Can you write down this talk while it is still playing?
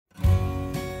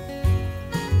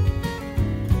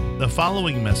The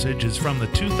following message is from the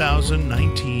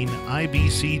 2019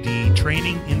 IBCD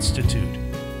Training Institute,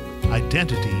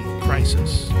 Identity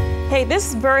Crisis. Hey,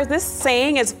 this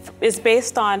saying is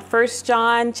based on 1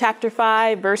 John chapter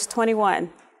 5, verse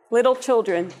 21. Little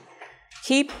children,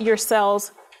 keep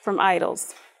yourselves from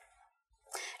idols.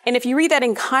 And if you read that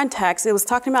in context, it was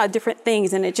talking about different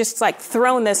things, and it just like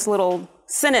thrown this little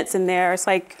sentence in there. It's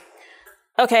like,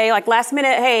 okay, like last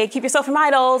minute, hey, keep yourself from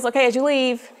idols, okay, as you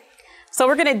leave. So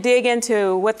we're going to dig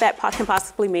into what that can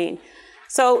possibly mean.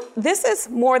 So this is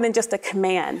more than just a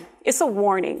command. It's a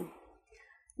warning.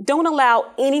 Don't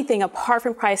allow anything apart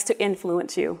from Christ to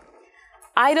influence you.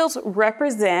 Idols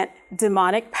represent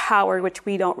demonic power, which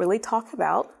we don't really talk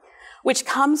about, which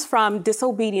comes from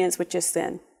disobedience, which is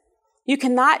sin. You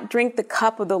cannot drink the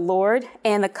cup of the Lord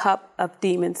and the cup of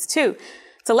demons too.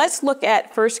 So let's look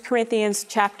at 1 Corinthians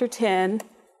chapter 10,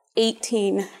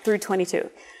 18 through 22.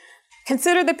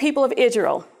 Consider the people of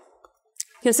Israel.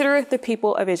 Consider the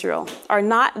people of Israel. Are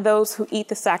not those who eat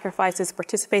the sacrifices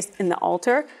participate in the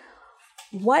altar?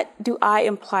 What do I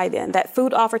imply then? That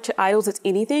food offered to idols is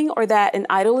anything, or that an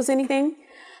idol is anything?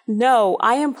 No,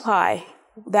 I imply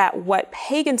that what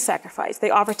pagans sacrifice, they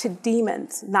offer to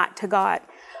demons, not to God.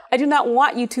 I do not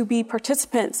want you to be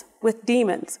participants with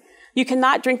demons. You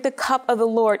cannot drink the cup of the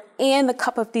Lord and the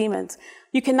cup of demons.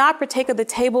 You cannot partake of the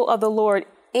table of the Lord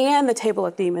and the table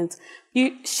of demons.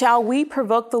 Shall we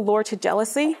provoke the Lord to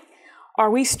jealousy?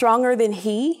 Are we stronger than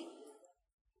he?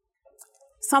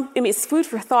 It's food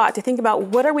for thought to think about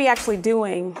what are we actually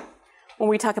doing when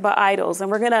we talk about idols.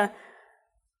 And we're going to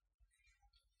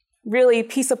really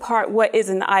piece apart what is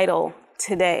an idol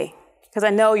today, because I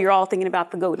know you're all thinking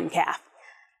about the golden calf.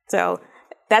 So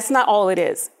that's not all it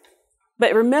is.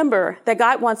 But remember that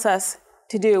God wants us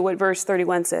to do what verse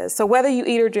 31 says. So whether you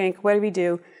eat or drink, whatever you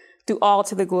do all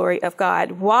to the glory of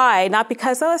God. Why? Not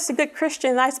because, it's a good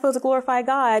Christian, I suppose to glorify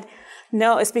God.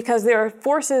 No, it's because there are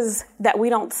forces that we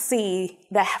don't see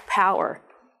that have power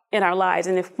in our lives.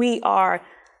 And if we are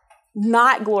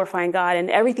not glorifying God in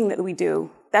everything that we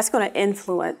do, that's going to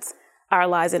influence our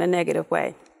lives in a negative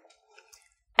way.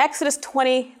 Exodus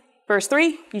 20, verse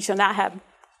 3, you shall not have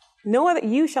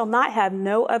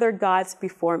no other gods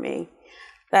before me.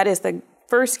 That is the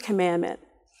first commandment.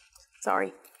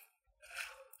 Sorry.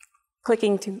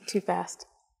 Clicking too fast.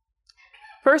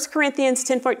 1 Corinthians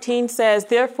 10:14 says,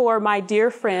 therefore, my dear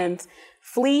friends,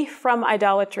 flee from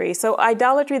idolatry. So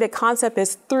idolatry, the concept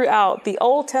is throughout the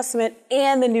Old Testament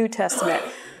and the New Testament.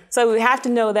 So we have to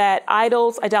know that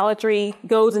idolatry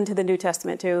goes into the New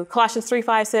Testament too. Colossians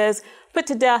 3:5 says, put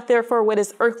to death, therefore, what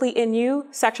is earthly in you,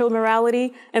 sexual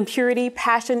immorality, impurity,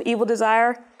 passion, evil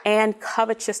desire, and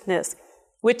covetousness,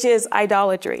 which is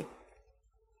idolatry.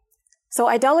 So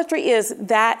idolatry is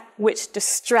that which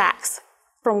distracts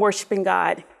from worshiping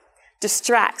God.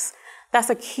 Distracts. That's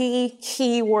a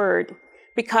key word,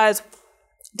 because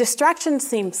distraction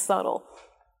seems subtle.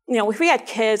 If we had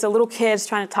little kids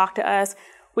trying to talk to us,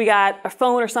 we got a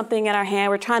phone or something in our hand,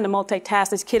 we're trying to multitask,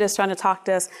 this kid is trying to talk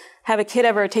to us. Have a kid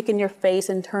ever taken your face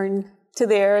and turn to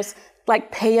theirs,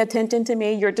 like, pay attention to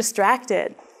me, you're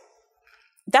distracted.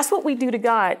 That's what we do to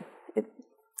God.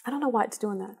 I don't know why it's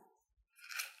doing that.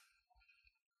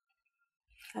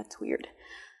 That's weird.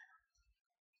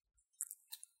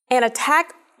 An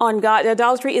attack on God,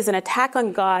 idolatry is an attack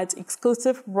on God's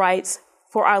exclusive rights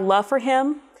for our love for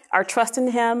him, our trust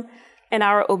in him, and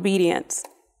our obedience.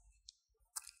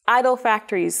 Idol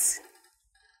factories.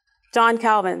 John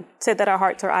Calvin said that our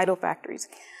hearts are idol factories.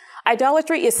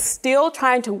 Idolatry is still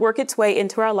trying to work its way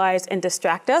into our lives and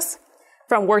distract us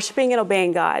from worshiping and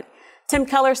obeying God. Tim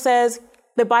Keller says,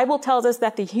 the Bible tells us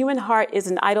that the human heart is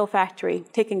an idol factory,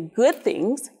 taking good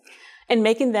things and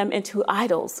making them into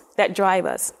idols that drive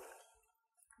us.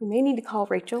 We may need to call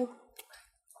Rachel.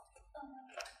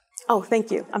 Oh,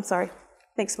 thank you. I'm sorry.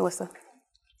 Thanks, Melissa.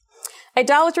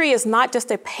 Idolatry is not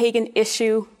just a pagan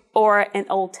issue or an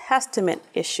Old Testament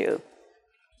issue.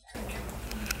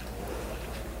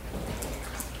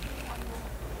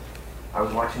 I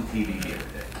was watching TV the other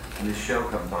day, and this show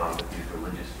comes on with these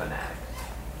religious fanatics.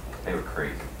 They were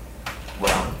crazy.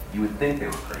 Well, you would think they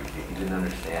were crazy if you didn't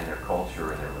understand their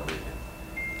culture and their religion.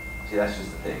 See, that's just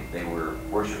the thing. They were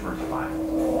worshipers of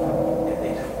idols, and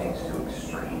they took things to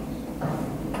extremes.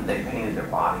 And they painted their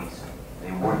bodies.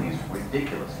 They wore these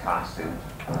ridiculous costumes.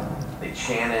 They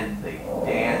chanted, they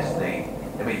danced, they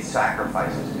made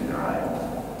sacrifices to their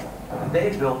idols. And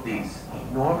they built these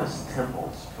enormous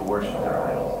temples to worship their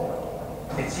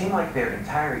idols. It seemed like their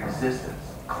entire existence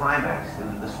climaxed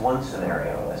into this one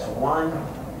scenario, this one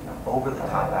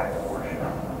over-the-top act of worship.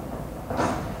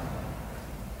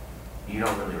 You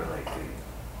don't really relate, do you?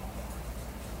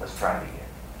 Let's try it again.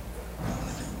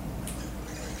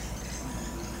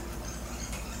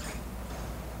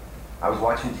 I was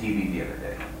watching TV the other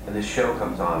day, and this show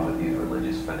comes on with these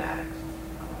religious fanatics.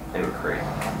 They were crazy.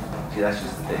 See, that's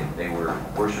just the thing. They were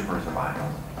worshipers of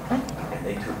idols, and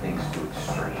they took things to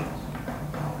extremes.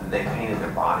 They painted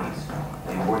their bodies.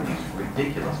 They wore these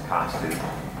ridiculous costumes.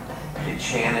 They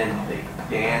chanted, they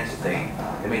danced, they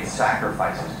made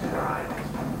sacrifices to their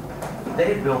idols.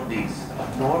 They built these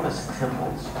enormous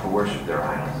temples to worship their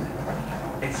idols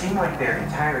in. It seemed like their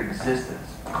entire existence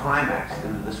climaxed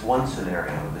into this one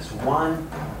scenario, this one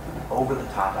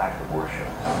over-the-top act of worship.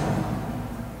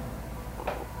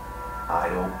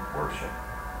 Idol worship.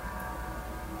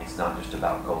 It's not just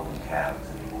about golden calves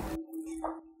anymore.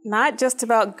 Not just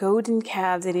about golden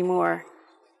calves anymore.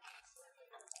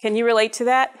 Can you relate to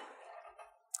that?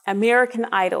 American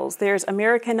idols. There's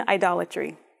American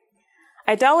idolatry.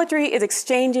 Idolatry is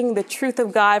exchanging the truth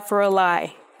of God for a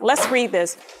lie. Let's read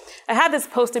this. I have this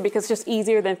posted because it's just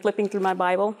easier than flipping through my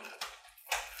Bible.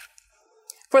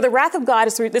 For the wrath of God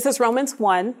is, this is Romans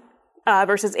 1,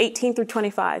 verses 18 through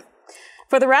 25.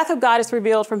 For the wrath of God is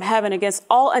revealed from heaven against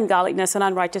all ungodliness and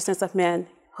unrighteousness of men,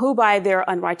 who by their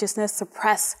unrighteousness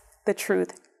suppress the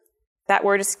truth. That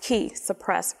word is key,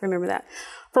 suppress, remember that.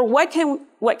 For what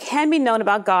can be known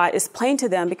about God is plain to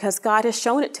them because God has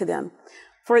shown it to them.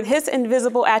 For his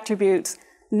invisible attributes,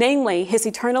 namely his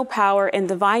eternal power and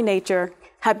divine nature,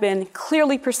 have been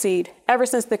clearly perceived ever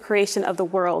since the creation of the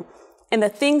world and the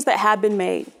things that have been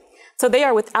made. So they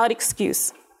are without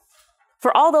excuse.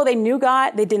 For although they knew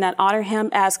God, they did not honor him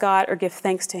as God or give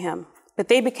thanks to him. But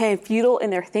they became futile in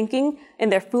their thinking,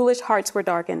 and their foolish hearts were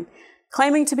darkened.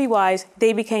 Claiming to be wise,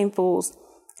 they became fools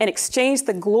and exchanged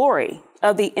the glory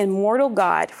of the immortal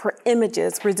God for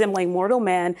images resembling mortal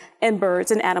man and birds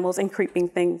and animals and creeping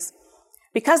things.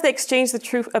 Because they exchanged the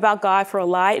truth about God for a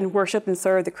lie and worshiped and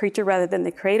served the creature rather than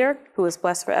the Creator, who is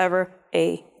blessed forever.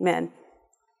 Amen.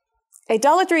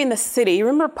 Idolatry in the city. You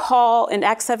remember Paul in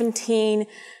Acts 17?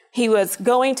 He was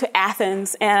going to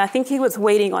Athens, and I think he was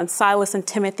waiting on Silas and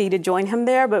Timothy to join him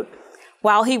there. But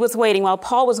while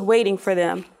Paul was waiting for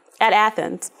them at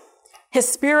Athens, his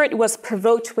spirit was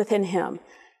provoked within him.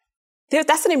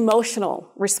 That's an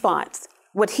emotional response,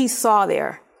 what he saw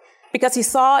there, because he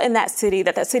saw in that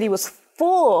city was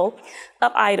full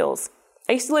of idols.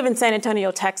 I used to live in San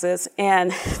Antonio, Texas,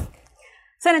 and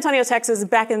San Antonio, Texas,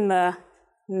 back in the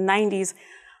 90s,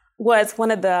 was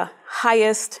one of the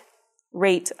highest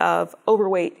rate of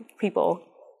overweight people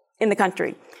in the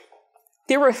country.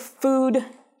 There were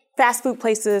fast food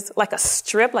places, like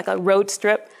a road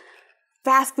strip,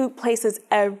 fast food places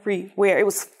everywhere. It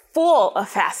was full of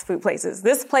fast food places.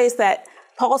 This place that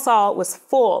Paul saw was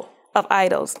full of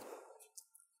idols.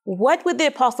 What would the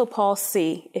Apostle Paul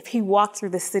see if he walked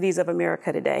through the cities of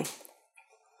America today?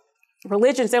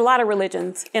 Religions, there are a lot of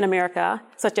religions in America,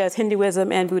 such as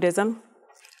Hinduism and Buddhism.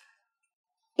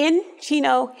 In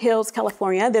Chino Hills,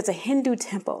 California, there's a Hindu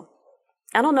temple.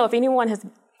 I don't know if anyone has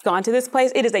gone to this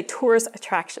place. It is a tourist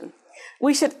attraction.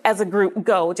 We should, as a group,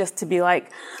 go just to be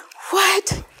like,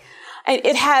 what? And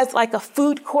it has like a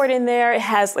food court in there.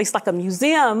 It's like a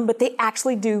museum, but they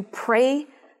actually do pray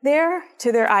there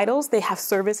to their idols. They have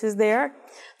services there.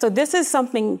 So this is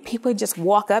something people just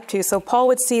walk up to. So Paul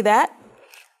would see that.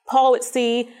 Paul would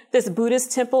see this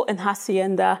Buddhist temple in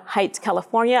Hacienda Heights,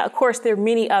 California. Of course, there are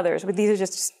many others, but these are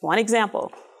just one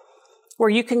example where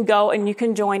you can go and you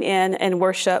can join in and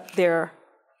worship their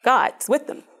gods with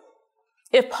them.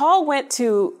 If Paul went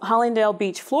to Hollandale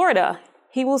Beach, Florida,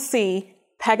 he will see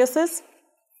Pegasus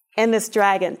and this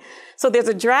dragon. So there's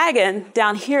a dragon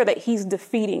down here that he's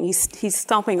defeating. He's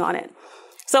stomping on it.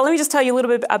 So let me just tell you a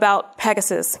little bit about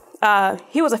Pegasus.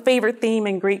 He was a favorite theme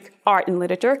in Greek art and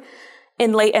literature.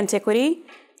 In late antiquity,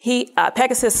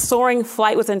 Pegasus' soaring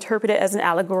flight was interpreted as an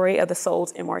allegory of the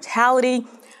soul's immortality.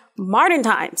 Modern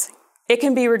times, it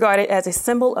can be regarded as a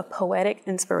symbol of poetic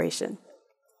inspiration.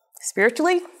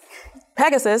 Spiritually,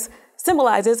 Pegasus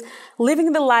symbolizes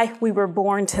living the life we were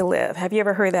born to live. Have you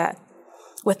ever heard that?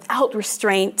 Without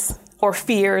restraints or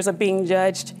fears of being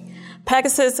judged.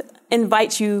 Pegasus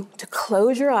invites you to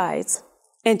close your eyes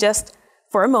and just,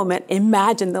 for a moment,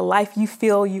 imagine the life you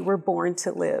feel you were born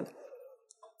to live.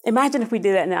 Imagine if we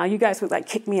did that now. You guys would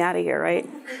kick me out of here, right?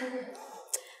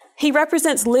 He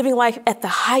represents living life at the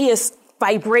highest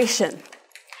vibration,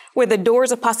 where the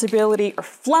doors of possibility are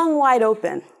flung wide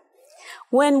open.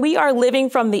 When we are living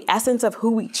from the essence of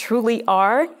who we truly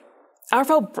are,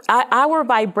 our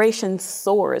vibration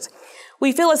soars.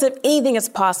 We feel as if anything is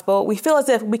possible. We feel as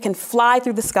if we can fly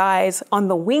through the skies on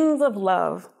the wings of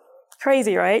love.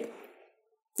 Crazy, right?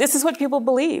 This is what people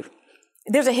believe.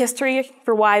 There's a history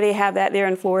for why they have that there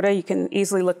in Florida. You can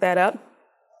easily look that up.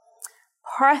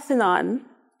 Parthenon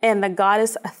and the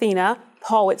goddess Athena,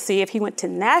 Paul would see if he went to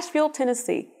Nashville,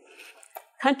 Tennessee,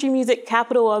 country music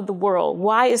capital of the world.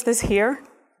 Why is this here?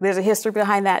 There's a history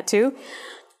behind that too.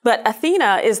 But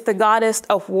Athena is the goddess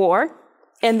of war.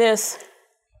 And this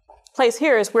place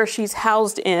here is where she's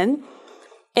housed in.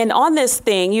 And on this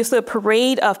thing, you see a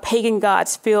parade of pagan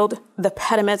gods filled the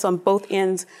pediments on both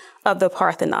ends of the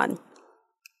Parthenon.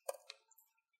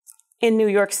 In New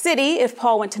York City, if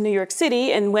Paul went to New York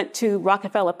City and went to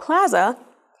Rockefeller Plaza,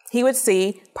 he would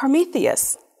see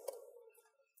Prometheus.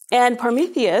 And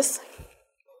Prometheus,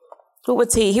 what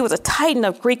was he? He was a titan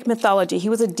of Greek mythology. He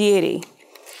was a deity.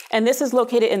 And this is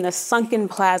located in the Sunken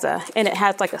Plaza, and it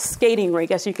has like a skating rink,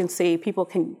 as you can see. People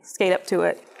can skate up to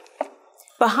it.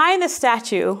 Behind the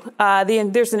statue,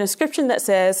 there's an inscription that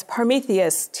says,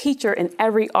 Prometheus, teacher in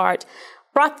every art,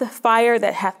 brought the fire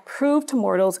that hath proved to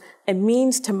mortals a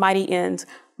means to mighty ends.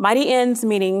 Mighty ends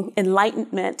meaning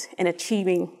enlightenment and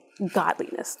achieving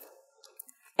godliness.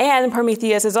 And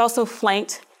Prometheus is also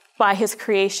flanked by his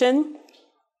creation,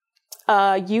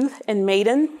 youth and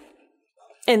maiden,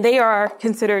 and they are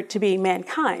considered to be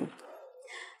mankind.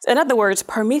 In other words,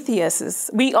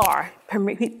 we are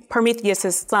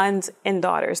Prometheus's sons and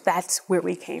daughters. That's where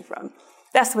we came from.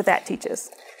 That's what that teaches.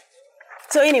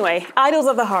 So anyway, idols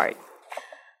of the heart.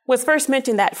 Was first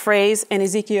mentioned that phrase in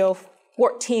Ezekiel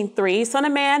 14:3. Son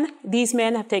of man, these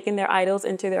men have taken their idols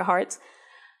into their hearts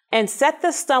and set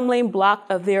the stumbling block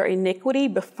of their iniquity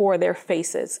before their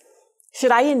faces.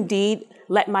 Should I indeed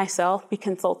let myself be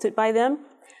consulted by them?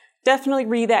 Definitely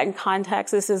read that in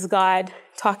context. This is God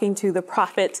talking to the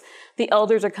prophets. The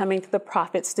elders are coming to the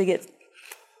prophets to get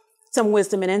some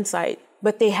wisdom and insight,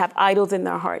 but they have idols in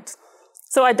their hearts.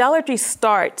 So idolatry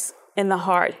starts in the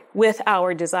heart with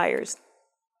our desires.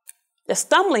 The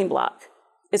stumbling block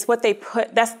is what they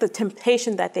put, that's the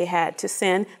temptation that they had to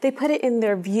sin. They put it in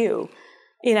their view.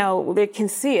 You know, they can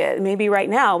see it. Maybe right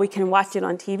now we can watch it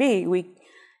on TV.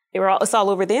 It's all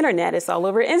over the internet. It's all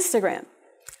over Instagram.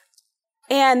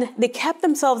 And they kept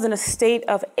themselves in a state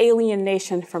of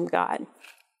alienation from God.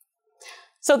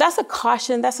 So that's a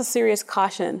caution. That's a serious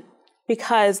caution,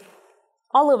 because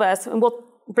all of us, and we'll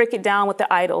break it down with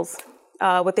the idols,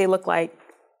 what they look like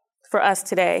for us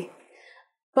today.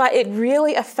 But it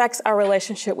really affects our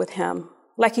relationship with him.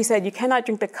 Like he said, you cannot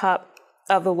drink the cup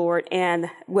of the Lord and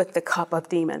with the cup of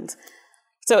demons.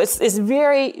 So it's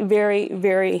very, very,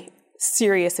 very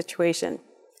serious situation.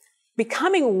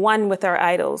 Becoming one with our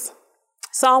idols.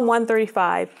 Psalm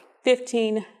 135,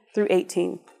 15 through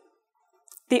 18.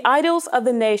 The idols of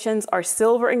the nations are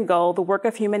silver and gold, the work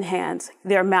of human hands.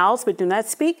 They are mouths, but do not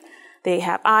speak. They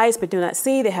have eyes, but do not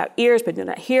see. They have ears, but do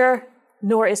not hear,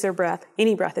 nor is there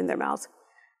any breath in their mouths.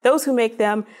 Those who make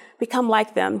them become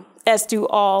like them, as do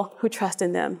all who trust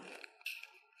in them.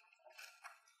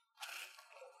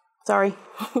 Sorry.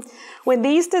 When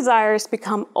these desires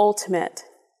become ultimate,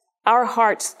 our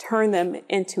hearts turn them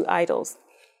into idols.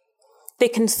 They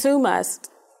consume us,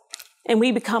 and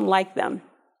we become like them.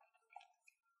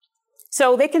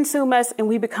 So they consume us, and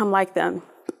we become like them.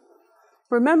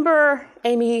 Remember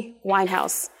Amy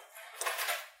Winehouse?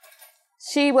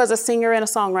 She was a singer and a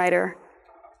songwriter,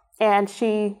 and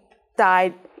she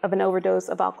died of an overdose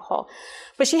of alcohol.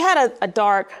 But she had a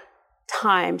dark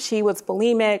time. She was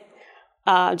bulimic,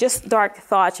 just dark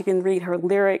thoughts. You can read her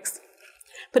lyrics.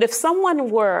 But if someone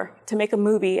were to make a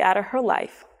movie out of her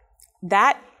life,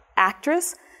 that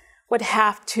actress would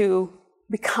have to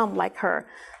become like her.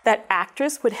 That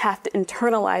actress would have to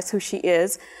internalize who she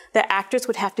is. That actress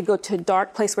would have to go to a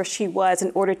dark place where she was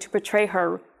in order to portray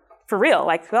her for real.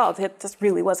 Like, well, this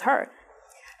really was her.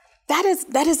 That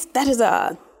is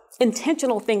a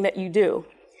intentional thing that you do,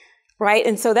 right?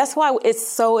 And so that's why it's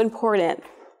so important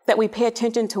that we pay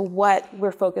attention to what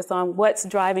we're focused on, what's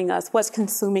driving us, what's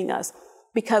consuming us,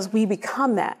 because we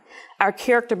become that. Our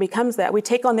character becomes that. We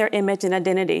take on their image and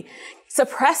identity,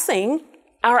 suppressing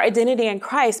our identity in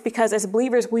Christ, because as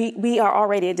believers, we are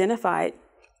already identified.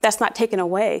 That's not taken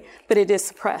away, but it is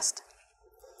suppressed.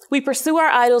 We pursue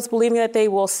our idols, believing that they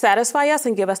will satisfy us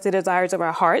and give us the desires of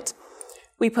our heart.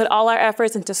 We put all our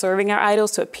efforts into serving our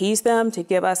idols to appease them, to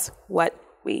give us what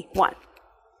we want.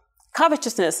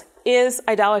 Covetousness is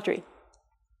idolatry.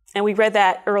 And we read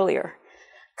that earlier.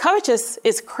 Covetous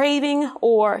is craving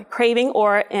or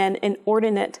an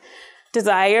inordinate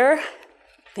desire,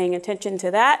 paying attention to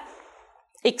that,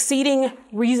 exceeding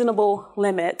reasonable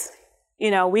limits. You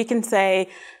know, we can say,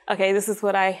 okay, this is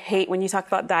what I hate when you talk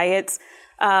about diets.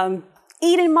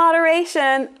 Eat in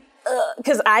moderation,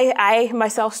 because I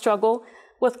myself struggle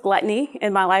with gluttony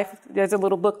in my life. There's a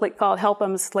little booklet called Help,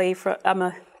 I'm a Slave.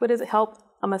 Help,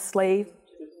 I'm a Slave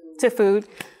to Food.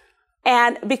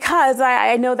 And because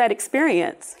I know that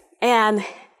experience, and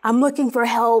I'm looking for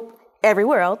help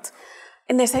everywhere else,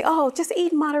 and they say, oh, just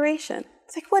eat in moderation.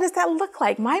 It's like, what does that look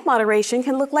like? My moderation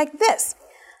can look like this,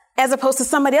 as opposed to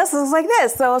somebody else's like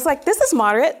this. So it's like, this is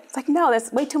moderate. It's like, no,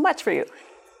 that's way too much for you.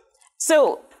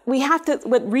 So we have to,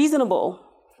 what reasonable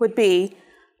would be,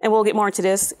 and we'll get more into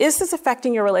this, is this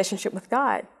affecting your relationship with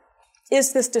God?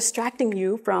 Is this distracting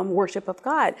you from worship of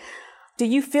God? Do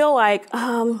you feel like,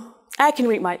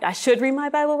 I should read my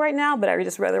Bible right now, but I would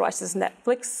just rather watch this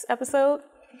Netflix episode?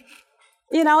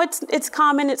 You know, it's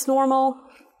common, it's normal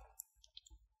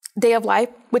day of life,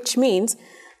 which means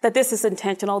that this is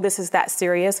intentional, this is that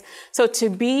serious. So to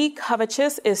be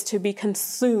covetous is to be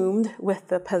consumed with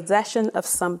the possession of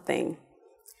something.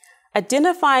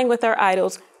 Identifying with our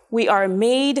idols, we are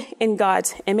made in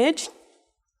God's image.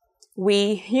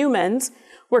 We humans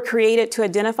were created to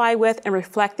identify with and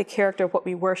reflect the character of what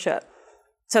we worship.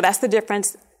 So that's the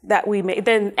difference that we made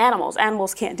than animals.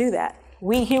 Animals can't do that.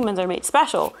 We humans are made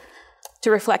special to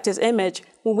reflect his image.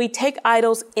 When we take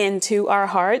idols into our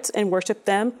hearts and worship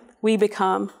them, we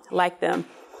become like them.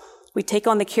 We take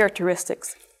on the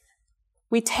characteristics.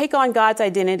 We take on God's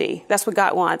identity. That's what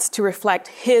God wants, to reflect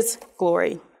his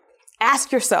glory.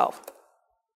 Ask yourself,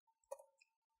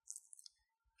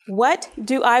 what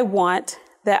do I want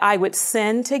that I would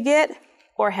sin to get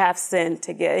or have sinned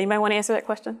to get? Anybody want to answer that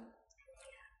question?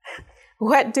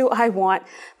 What do I want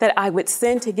that I would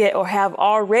sin to get or have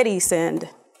already sinned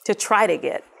to try to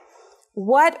get?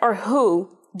 What or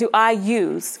who do I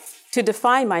use to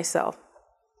define myself?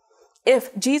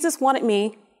 If Jesus wanted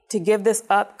me to give this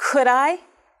up, could I?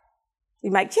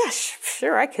 You might, yeah,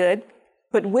 sure I could.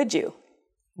 But would you?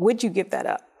 Would you give that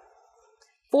up?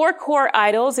 4 core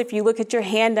idols. If you look at your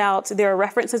handouts, there are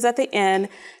references at the end.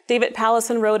 David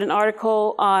Pallison wrote an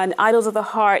article on idols of the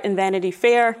heart in Vanity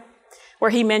Fair,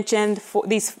 where he mentioned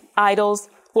these idols,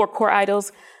 4 core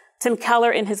idols. Tim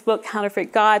Keller, in his book,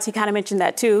 Counterfeit Gods, he kind of mentioned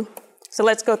that too. So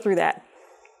let's go through that.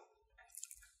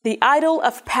 The idol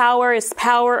of power is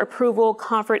power, approval,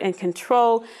 comfort, and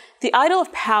control. The idol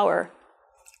of power,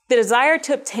 the desire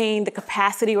to obtain the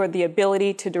capacity or the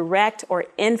ability to direct or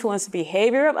influence the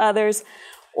behavior of others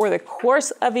or the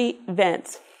course of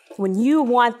events. When you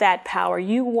want that power,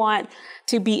 you want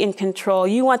to be in control,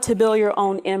 you want to build your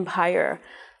own empire,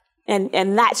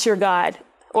 and that's your God.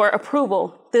 Or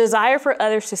approval, the desire for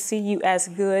others to see you as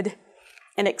good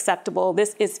and acceptable.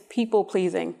 This is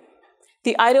people-pleasing.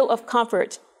 The idol of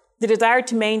comfort, the desire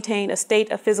to maintain a state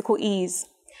of physical ease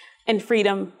and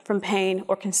freedom from pain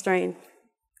or constraint.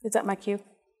 Is that my cue?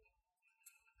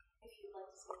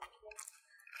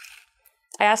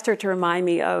 I asked her to remind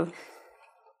me of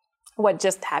what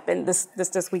just happened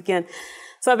this weekend.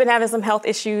 So I've been having some health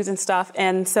issues and stuff.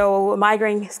 And so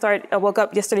migraine started. I woke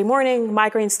up yesterday morning,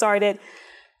 migraine started.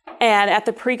 And at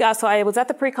the I was at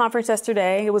the pre-conference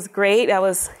yesterday. It was great. I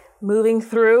was moving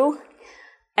through.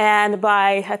 And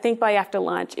by after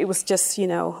lunch, it was just,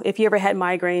 if you ever had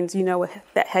migraines, you know what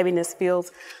that heaviness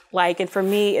feels like. And for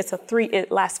me,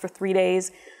 it lasts for 3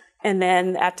 days. And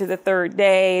then after the 3rd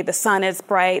day, the sun is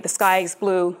bright, the sky is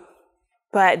blue.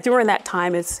 But during that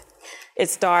time,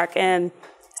 it's dark. And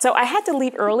so I had to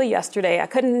leave early yesterday. I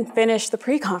couldn't finish the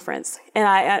pre-conference. And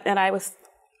I was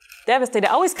devastated.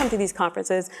 I always come to these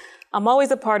conferences. I'm always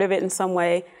a part of it in some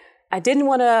way. I didn't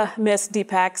want to miss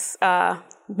Deepak's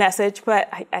message, but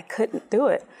I couldn't do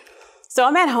it. So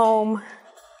I'm at home.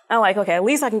 I'm like, okay, at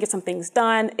least I can get some things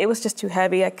done. It was just too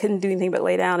heavy. I couldn't do anything but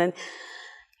lay down. And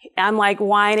I'm like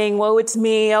whining, woe, it's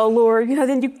me. Oh, Lord,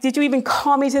 did you even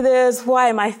call me to this? Why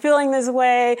am I feeling this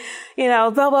way? Blah,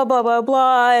 blah, blah, blah,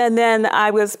 blah. And then I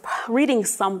was reading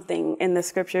something in the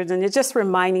scriptures, and it's just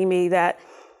reminding me that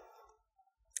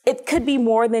it could be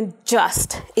more than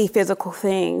just a physical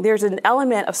thing. There's an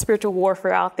element of spiritual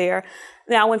warfare out there.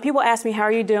 Now, when people ask me, how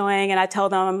are you doing? And I tell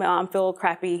them I'm feeling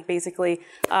crappy, basically.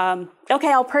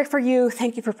 Okay, I'll pray for you.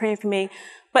 Thank you for praying for me.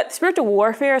 But spiritual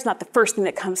warfare is not the first thing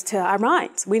that comes to our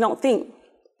minds. We don't think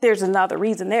there's another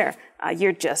reason there.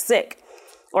 You're just sick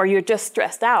or you're just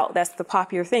stressed out. That's the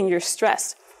popular thing. You're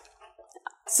stressed.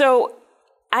 So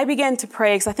I began to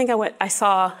pray because I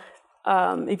saw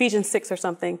Ephesians 6 or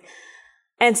something.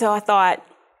 And so I thought,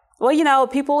 well,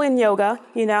 people in yoga,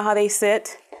 how they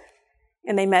sit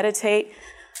and they meditate.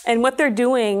 And what they're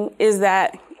doing is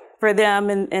that for them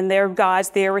and their gods,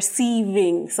 they're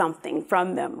receiving something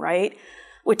from them, right?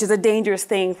 Which is a dangerous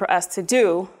thing for us to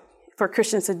do, for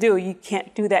Christians to do. You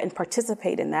can't do that and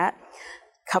participate in that.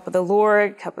 Cup of the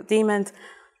Lord, cup of demons.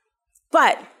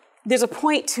 But there's a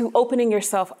point to opening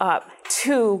yourself up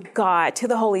to God, to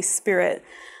the Holy Spirit.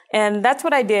 And that's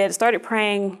what I did. Started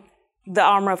praying the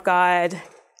armor of God,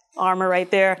 armor right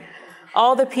there,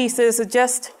 all the pieces.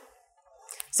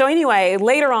 So anyway,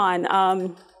 later on,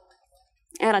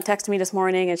 Anna texted me this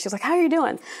morning and she's like, how are you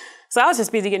doing? So I was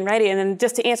just busy getting ready. And then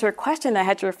just to answer a question, I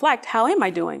had to reflect, how am I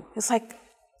doing? It's like,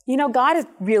 God is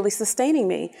really sustaining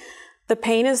me. The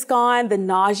pain is gone. The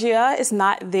nausea is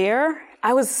not there.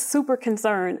 I was super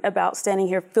concerned about standing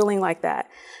here feeling like that.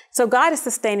 So God is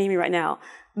sustaining me right now.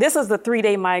 This is the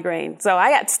 3-day migraine. So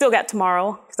I still got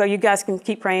tomorrow. So you guys can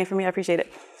keep praying for me. I appreciate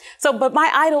it. But my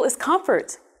idol is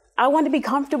comfort. I want to be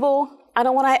comfortable. I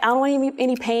don't want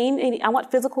any pain. I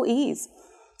want physical ease.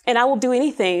 And I will do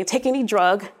anything, take any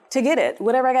drug to get it,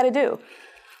 whatever I got to do.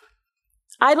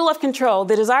 Idol of control,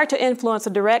 the desire to influence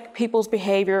or direct people's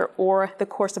behavior or the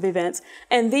course of events.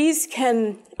 And these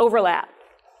can overlap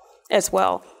as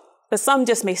well, but some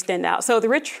just may stand out. So the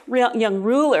rich young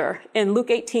ruler in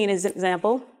Luke 18 is an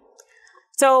example.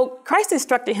 So Christ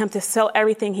instructed him to sell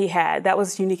everything he had. That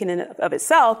was unique in and of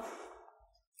itself.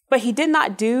 But he did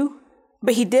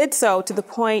so to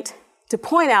point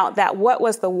out that what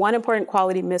was the one important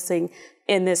quality missing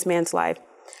in this man's life.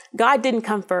 God didn't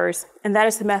come first, and that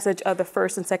is the message of the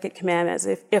first and second commandments.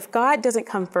 If God doesn't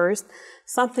come first,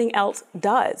 something else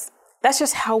does. That's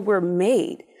just how we're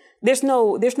made. There's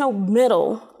no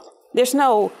middle. There's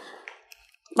no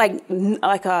like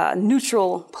a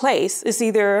neutral place. It's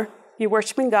either you're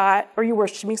worshiping God or you're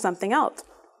worshiping something else.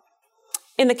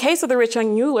 In the case of the rich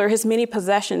young ruler, his many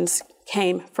possessions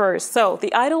came first. So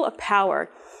the idol of power.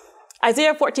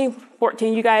 Isaiah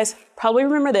 14, you guys probably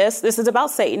remember this. This is about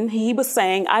Satan. He was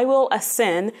saying, I will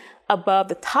ascend above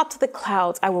the tops of the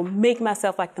clouds. I will make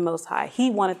myself like the Most High. He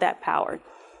wanted that power.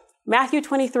 Matthew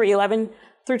 23, 11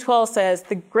 through 12 says,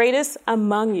 the greatest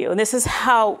among you. And this is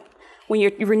how, when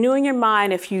you're renewing your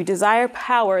mind, if you desire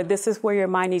power, this is where your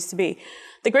mind needs to be.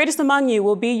 The greatest among you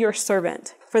will be your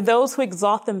servant. For those who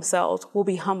exalt themselves will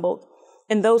be humbled,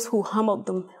 and those who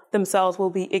humble themselves will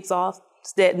be exalted.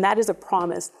 And that is a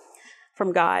promise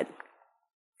from God.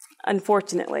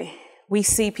 Unfortunately, we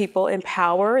see people in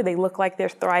power. They look like they're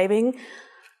thriving,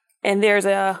 and there's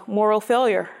a moral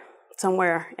failure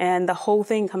somewhere, and the whole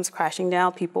thing comes crashing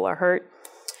down. People are hurt.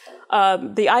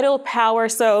 The idol of power.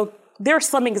 So there are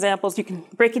some examples. You can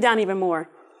break it down even more.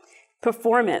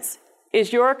 Performance.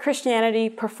 Is your Christianity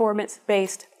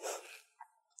performance-based?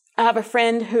 I have a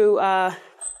friend who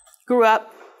grew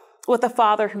up with a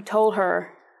father who told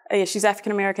her, she's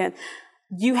African-American,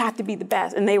 you have to be the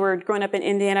best. And they were growing up in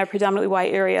Indiana, a predominantly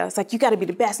white area. It's like, you got to be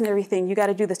the best in everything. You got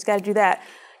to do this, you got to do that.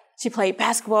 She played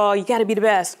basketball. You got to be the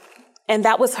best. And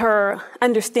that was her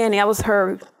understanding. That was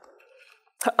her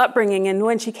upbringing. And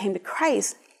when she came to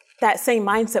Christ, that same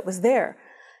mindset was there.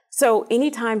 So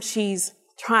anytime she's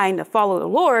trying to follow the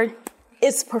Lord,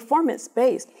 it's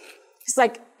performance-based.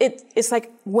 It's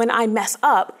like when I mess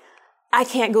up, I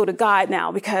can't go to God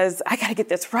now because I got to get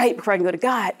this right before I can go to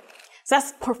God. So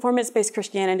that's performance-based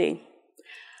Christianity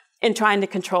and trying to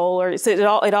control, or so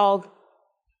it all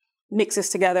mixes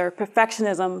together.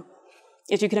 Perfectionism,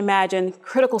 as you can imagine,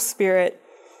 critical spirit.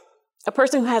 A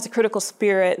person who has a critical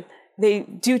spirit, they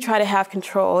do try to have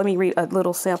control. Let me read a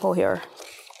little sample here.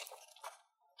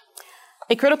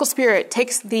 A critical spirit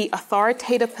takes the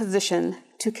authoritative position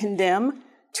to condemn,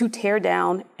 to tear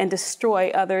down, and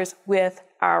destroy others with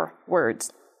our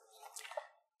words.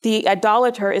 The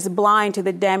idolater is blind to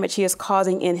the damage he is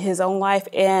causing in his own life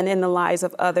and in the lives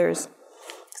of others.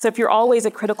 So if you're always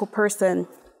a critical person,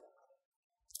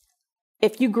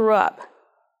 if you grew up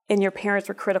and your parents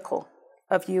were critical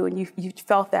of you and you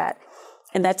felt that,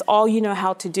 and that's all you know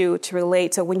how to do to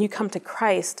relate. So when you come to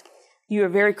Christ, you are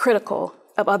very critical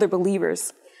of other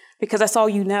believers because that's all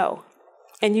you know.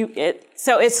 And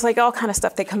so it's like all kind of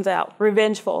stuff that comes out.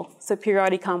 Revengeful,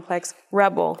 superiority complex,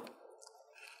 rebel.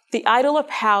 The idol of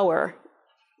power,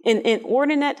 an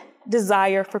inordinate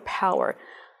desire for power,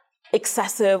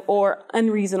 excessive or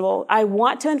unreasonable. I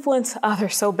want to influence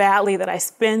others so badly that I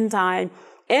spend time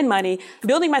and money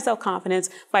building my self-confidence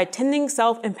by attending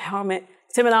self-empowerment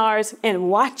seminars and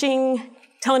watching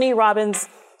Tony Robbins'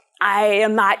 I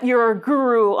Am Not Your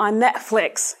Guru on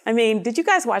Netflix. I mean, did you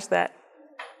guys watch that?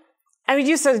 I mean,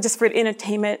 just for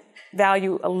entertainment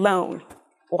value alone,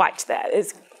 watch that.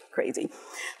 It's crazy.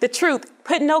 The truth,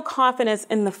 put no confidence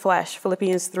in the flesh,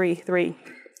 Philippians 3:3.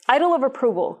 Idol of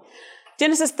approval.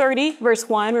 Genesis 30, verse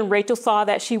 1, when Rachel saw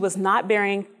that she was not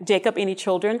bearing Jacob any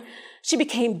children, she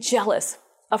became jealous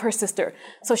of her sister.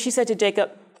 So she said to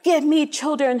Jacob, give me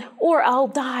children or I'll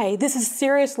die. This is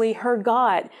seriously her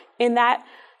God.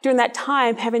 During that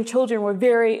time, having children was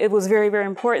very, very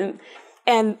important.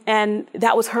 And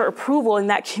that was her approval in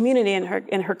that community and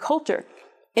in her culture.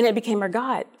 And it became her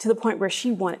God to the point where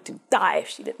she wanted to die if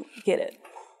she didn't get it.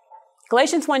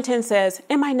 Galatians 1:10 says,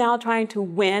 am I now trying to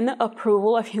win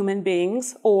approval of human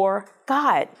beings or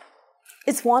God?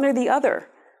 It's one or the other.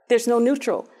 There's no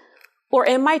neutral. Or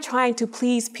am I trying to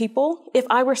please people? If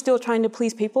I were still trying to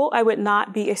please people, I would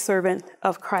not be a servant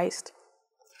of Christ.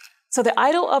 So the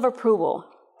idol of approval,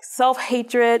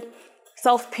 self-hatred,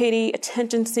 self-pity,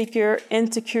 attention seeker,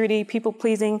 insecurity,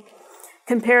 people-pleasing,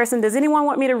 comparison. Does anyone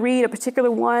want me to read a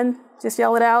particular one? Just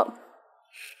yell it out.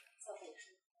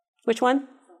 Which one?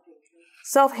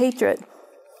 Self-hatred.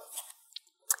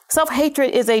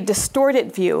 Self-hatred is a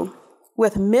distorted view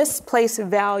with misplaced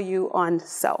value on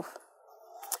self.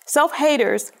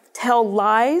 Self-haters tell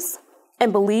lies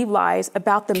and believe lies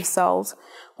about themselves,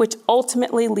 which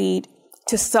ultimately lead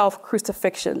to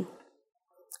self-crucifixion.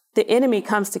 The enemy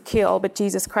comes to kill, but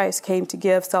Jesus Christ came to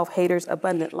give self-haters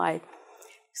abundant life.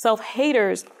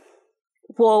 Self-haters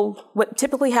what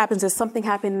typically happens is something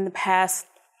happened in the past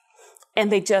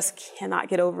and they just cannot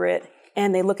get over it.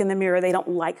 And they look in the mirror, they don't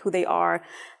like who they are.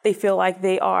 They feel like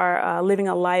they are living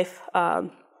a life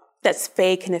that's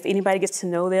fake. And if anybody gets to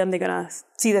know them, they're going to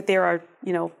see that they are,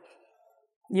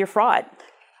 you're fraud.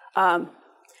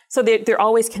 So they're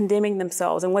always condemning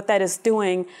themselves. And what that is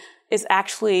doing is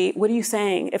actually, what are you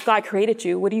saying? If God created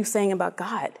you, what are you saying about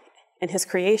God and his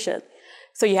creation?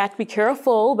 So you have to be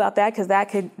careful about that because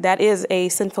that is a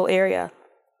sinful area.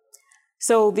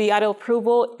 So the idol of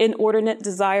approval, inordinate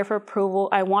desire for approval.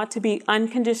 I want to be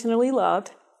unconditionally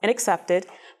loved and accepted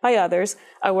by others.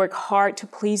 I work hard to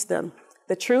please them.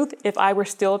 The truth, if I were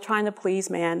still trying to please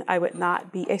man, I would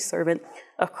not be a servant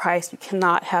of Christ. You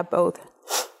cannot have both.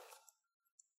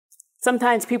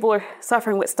 Sometimes people are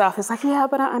suffering with stuff. It's like, yeah,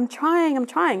 but I'm trying.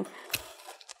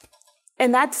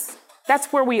 And that's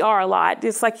where we are a lot.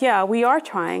 It's like, yeah, we are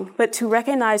trying, but to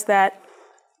recognize that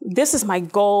this is my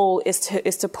goal is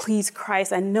to please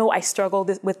Christ. I know I struggle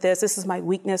with this. This is my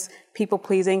weakness, people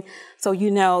pleasing. So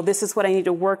this is what I need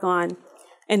to work on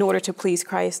in order to please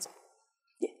Christ.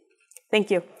 Thank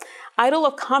you. Idol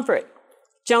of comfort.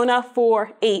 Jonah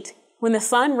 4:8. When the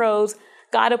sun rose,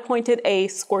 God appointed a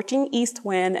scorching east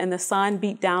wind, and the sun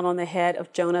beat down on the head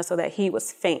of Jonah so that he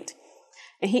was faint.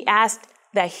 And he asked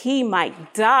that he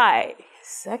might die.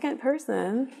 Second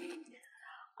person.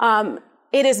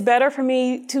 It is better for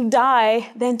me to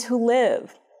die than to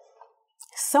live.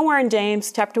 Somewhere in James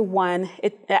chapter 1,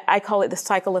 I call it the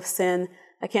cycle of sin.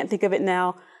 I can't think of it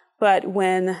now. But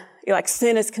when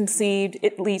sin is conceived,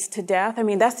 it leads to death. I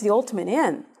mean, that's the ultimate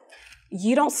end.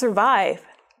 You don't survive,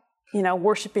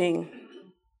 worshiping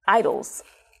idols.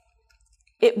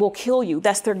 It will kill you.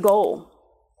 That's their goal,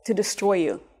 to destroy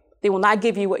you. They will not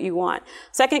give you what you want.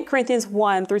 2 Corinthians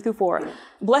 1:3-4.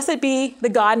 Blessed be the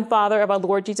God and Father of our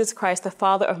Lord Jesus Christ, the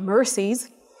Father of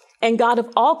mercies and God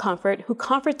of all comfort, who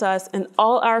comforts us in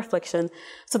all our affliction,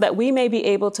 so that we may be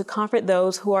able to comfort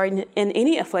those who are in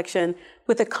any affliction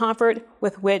with the comfort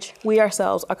with which we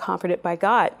ourselves are comforted by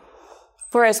God.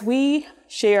 For as we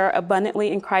share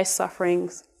abundantly in Christ's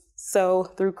sufferings, so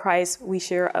through Christ we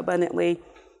share abundantly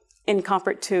in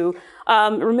comfort too.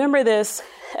 Remember this,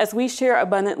 as we share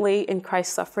abundantly in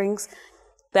Christ's sufferings,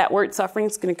 that word suffering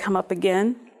is going to come up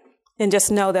again. And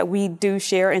just know that we do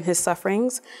share in his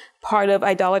sufferings. Part of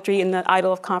idolatry in the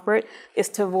idol of comfort is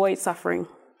to avoid suffering.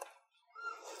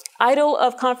 Idol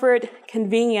of comfort,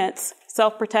 convenience,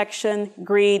 self-protection,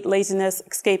 greed, laziness,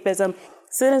 escapism,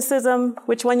 cynicism.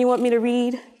 Which one you want me to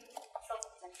read?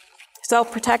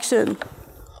 Self-protection.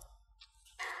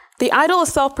 The idol of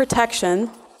self-protection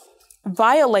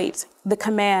violates the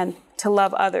command to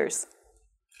love others,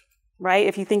 right?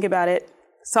 If you think about it,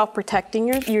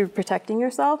 self-protecting, you're protecting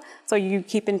yourself, so you're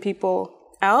keeping people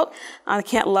out. I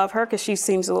can't love her because she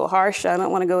seems a little harsh. I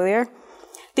don't want to go there.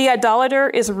 The idolater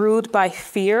is ruled by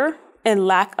fear and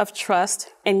lack of trust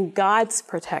in God's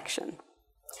protection.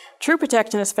 True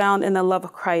protection is found in the love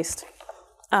of Christ.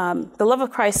 The love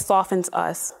of Christ softens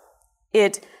us.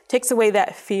 It takes away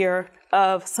that fear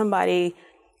of somebody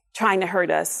trying to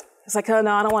hurt us. It's like, oh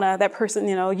no, I don't want to, that person,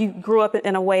 you grew up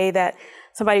in a way that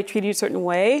somebody treated you a certain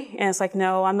way. And it's like,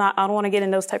 no, I don't want to get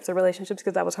in those types of relationships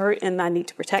because I was hurt and I need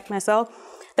to protect myself.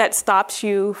 That stops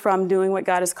you from doing what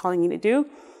God is calling you to do.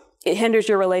 It hinders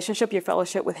your relationship, your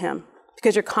fellowship with him,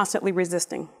 because you're constantly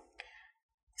resisting.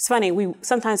 It's funny,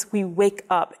 sometimes we wake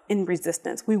up in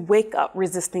resistance. We wake up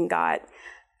resisting God.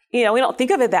 We don't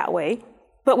think of it that way,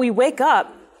 but we wake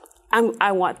up,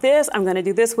 I want this, I'm going to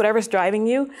do this, whatever's driving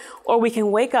you. Or we can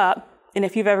wake up, and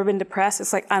if you've ever been depressed,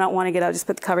 it's like, I don't want to get up, just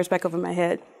put the covers back over my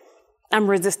head. I'm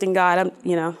resisting God,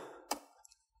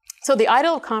 So the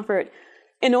idol of comfort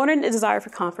inordinate desire for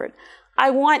comfort. I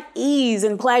want ease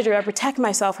and pleasure. I protect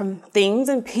myself from things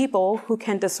and people who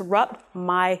can disrupt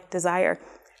my desire.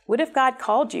 What if God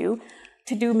called you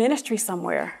to do ministry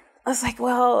somewhere? I was like,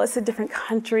 well, it's a different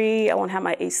country. I won't have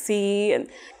my AC. And,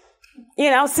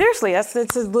 seriously, it's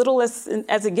as little as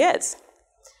it gets.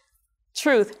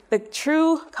 Truth, the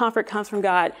true comfort comes from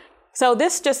God. So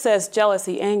this just says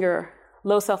jealousy, anger,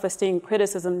 low self-esteem,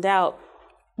 criticism, doubt.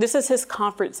 This is his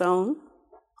comfort zone,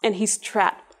 and he's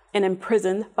trapped and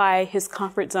imprisoned by his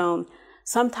comfort zone.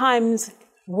 Sometimes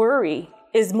worry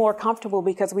is more comfortable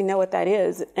because we know what that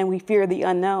is, and we fear the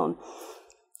unknown.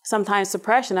 Sometimes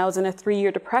depression. I was in a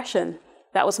 3-year depression.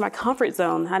 That was my comfort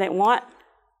zone. I didn't want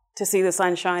to see the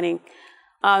sun shining.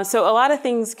 So a lot of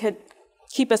things could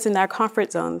keep us in our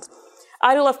comfort zones.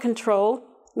 Idol of control.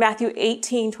 Matthew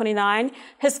 18:29,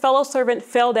 his fellow servant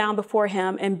fell down before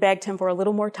him and begged him for a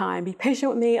little more time. Be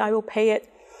patient with me, I will pay it.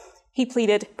 He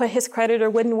pleaded, but his creditor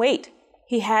wouldn't wait.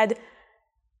 He had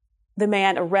the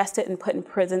man arrested and put in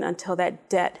prison until that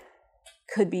debt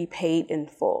could be paid in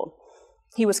full.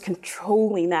 He was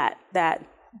controlling that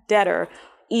debtor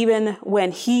even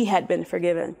when he had been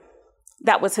forgiven.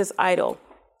 That was his idol.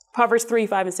 Proverbs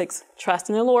 3:5-6, trust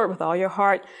in the Lord with all your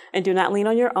heart and do not lean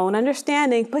on your own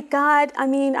understanding. But God,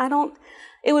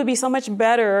 it would be so much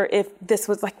better if this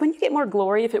was like, when you get more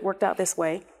glory, if it worked out this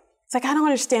way. It's like, I don't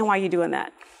understand why you're doing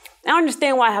that. I don't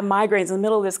understand why I have migraines in the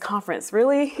middle of this conference.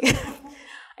 Really?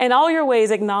 In all your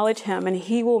ways, acknowledge him and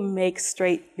he will make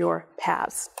straight your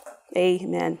paths.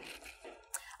 Amen.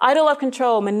 Idol of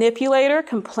control, manipulator,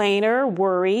 complainer,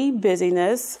 worry,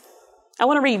 busyness. I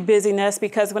want to read busyness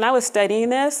because when I was studying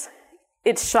this,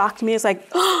 it shocked me. It's like,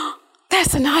 oh,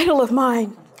 that's an idol of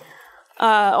mine.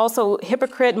 Also,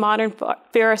 hypocrite, modern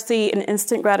Pharisee, and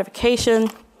instant gratification,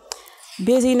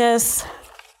 busyness.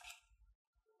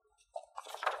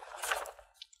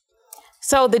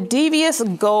 So the devious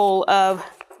goal of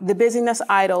the busyness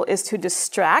idol is to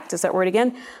distract, is that word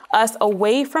again, us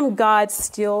away from God's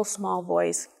still small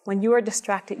voice. When you are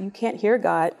distracted, you can't hear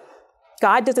God.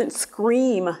 God doesn't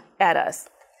scream at us.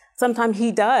 Sometimes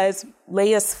he does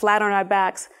lay us flat on our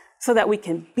backs so that we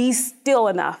can be still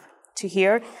enough to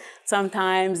hear.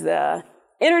 Sometimes the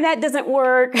internet doesn't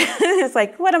work. It's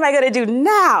like, what am I going to do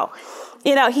now?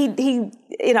 He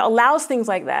allows things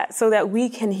like that so that we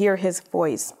can hear his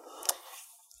voice.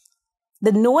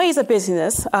 The noise of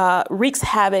busyness wreaks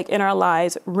havoc in our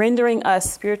lives, rendering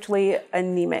us spiritually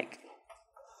anemic.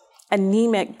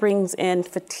 Anemic brings in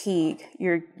fatigue.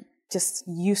 You're just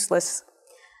useless.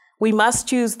 We must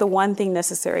choose the one thing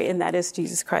necessary, and that is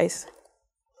Jesus Christ.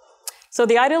 So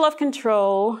the idol of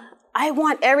control, I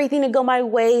want everything to go my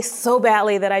way so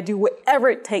badly that I do whatever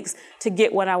it takes to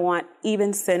get what I want,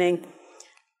 even sinning.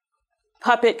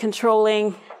 Puppet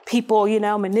controlling people,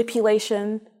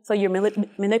 manipulation. So you're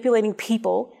manipulating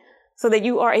people so that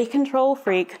you are a control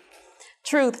freak.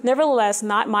 Truth, nevertheless,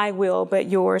 not my will, but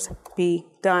yours be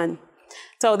done.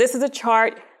 So this is a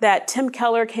chart that Tim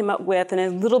Keller came up with and a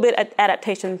little bit of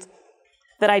adaptations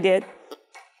that I did.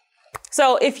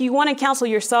 So if you want to counsel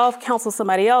yourself, counsel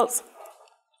somebody else,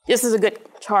 this is a good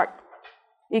chart.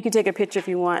 You can take a picture if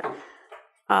you want.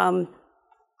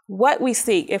 What we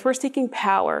seek, if we're seeking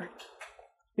power,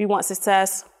 we want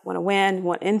success, want to win,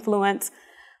 want influence.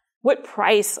 What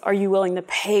price are you willing to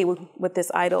pay with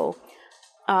this idol?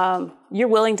 You're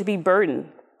willing to be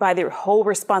burdened by the whole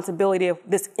responsibility of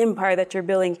this empire that you're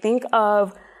building. Think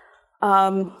of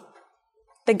the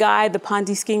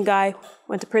Ponzi scheme guy,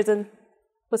 went to prison.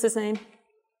 What's his name?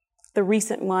 The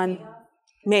recent one,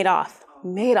 Madoff.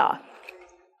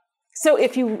 So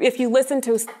if you listen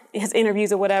to his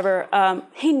interviews or whatever,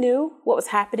 he knew what was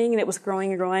happening and it was growing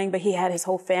and growing, but he had his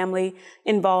whole family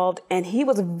involved and he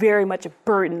was very much a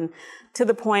burden to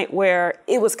the point where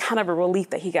it was kind of a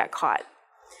relief that he got caught.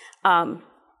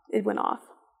 It went off.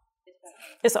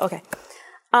 It's okay.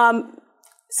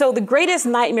 So the greatest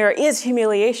nightmare is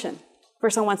humiliation for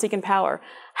someone seeking power.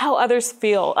 How others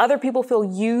feel. Other people feel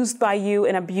used by you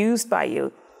and abused by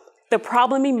you. The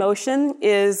problem emotion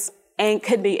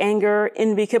could be anger,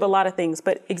 envy, could be a lot of things,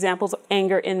 but examples of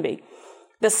anger, envy.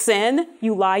 The sin,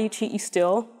 you lie, you cheat, you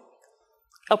steal.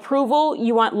 Approval,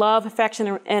 you want love,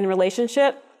 affection, and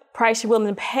relationship. Price you're willing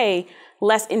to pay,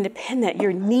 less independent.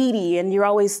 You're needy and you're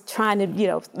always trying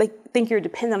to, think you're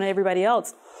dependent on everybody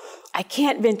else. I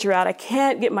can't venture out. I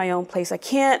can't get my own place. I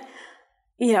can't,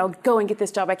 go and get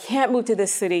this job. I can't move to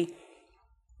this city.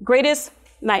 Greatest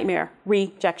nightmare,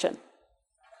 rejection.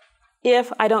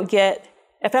 If I don't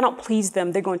please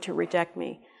them, they're going to reject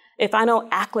me. If I don't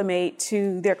acclimate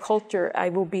to their culture, I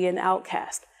will be an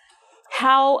outcast.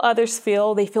 How others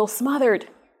feel, they feel smothered.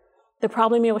 The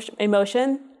problem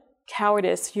emotion,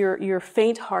 cowardice. You're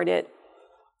faint-hearted.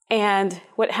 And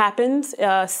what happens,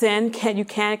 you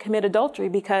can commit adultery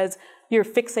because you're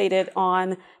fixated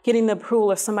on getting the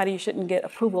approval of somebody you shouldn't get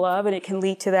approval of, and it can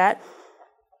lead to that.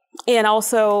 And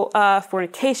also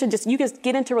fornication, you just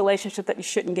get into relationships that you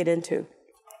shouldn't get into.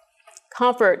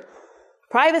 Comfort,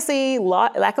 privacy,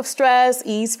 lack of stress,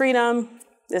 ease, freedom.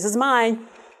 This is mine.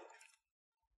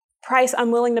 Price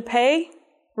I'm willing to pay,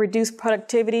 reduce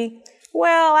productivity.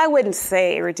 Well, I wouldn't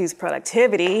say reduce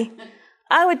productivity.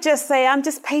 I would just say I'm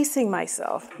just pacing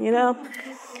myself, And,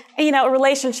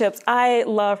 relationships. I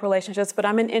love relationships, but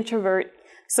I'm an introvert.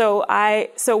 So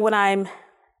when I'm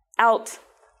out,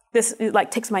 this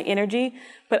takes my energy,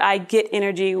 but I get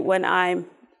energy when I'm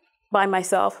by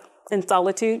myself in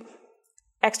solitude.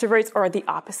 Extroverts are the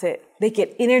opposite. They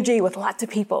get energy with lots of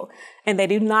people, and they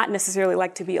do not necessarily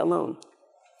like to be alone.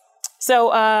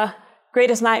 So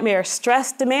greatest nightmare,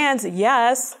 stress demands,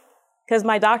 yes, because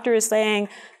my doctor is saying,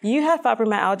 you have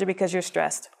fibromyalgia because you're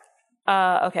stressed.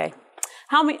 Okay.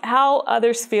 How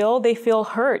others feel, they feel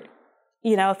hurt,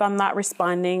 if I'm not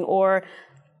responding or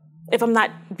if I'm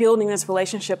not building this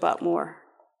relationship up more.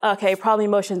 Okay, probably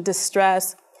emotion,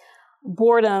 distress,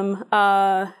 boredom.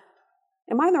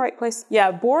 Am I in the right place?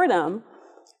 Yeah, boredom.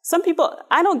 Some people,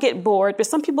 I don't get bored, but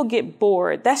some people get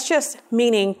bored. That's just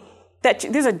meaning that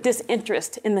there's a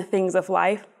disinterest in the things of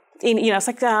life. It's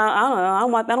like, I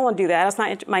don't know, I don't want to do that. That's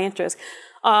not my interest.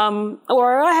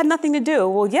 Or I had nothing to do.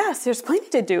 Well, yes, there's plenty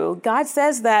to do. God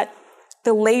says that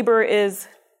the labor is,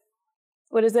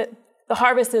 the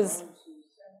harvest is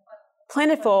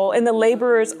plentiful and the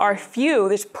laborers are few.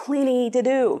 There's plenty to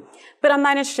do. But I'm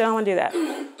not interested. I don't want to do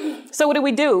that. So what do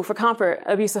we do for comfort?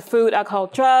 Abuse of food, alcohol,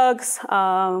 drugs.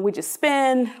 We just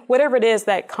spend, whatever it is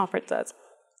that comfort does.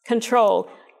 Control.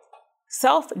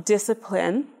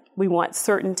 Self-discipline. We want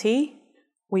certainty.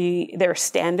 There are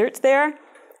standards there.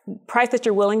 Price that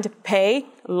you're willing to pay.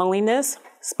 Loneliness.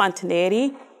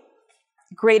 Spontaneity.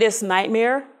 Greatest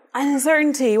nightmare.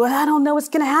 Uncertainty. Well, I don't know what's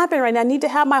going to happen right now. I need to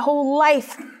have my whole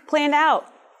life planned out.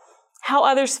 How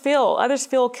others feel. Others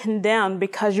feel condemned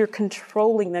because you're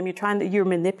controlling them. You're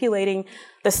manipulating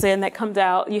the sin that comes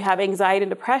out. You have anxiety and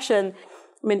depression.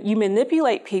 You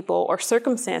manipulate people or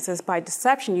circumstances by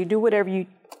deception. You do whatever you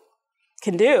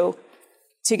can do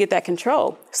to get that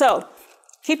control. So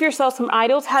keep yourselves from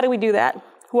idols. How do we do that?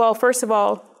 Well, first of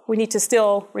all, we need to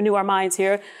still renew our minds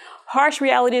here. Harsh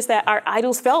reality is that our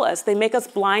idols fail us. They make us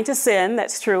blind to sin.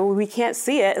 That's true. We can't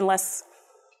see it unless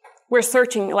we're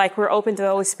searching, like we're open to the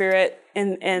Holy Spirit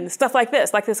and stuff like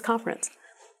this conference.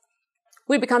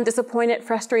 We become disappointed,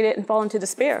 frustrated, and fall into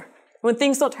despair. When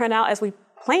things don't turn out as we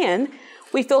planned,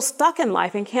 we feel stuck in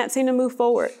life and can't seem to move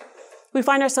forward. We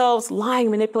find ourselves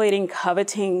lying, manipulating,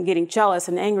 coveting, getting jealous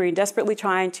and angry, desperately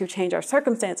trying to change our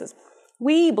circumstances.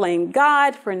 We blame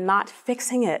God for not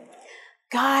fixing it.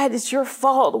 God, it's your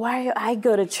fault. Why I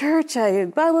go to church, I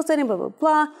Bible study, blah, blah,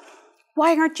 blah.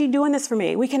 Why aren't you doing this for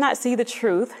me? We cannot see the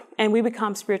truth, and we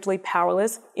become spiritually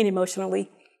powerless and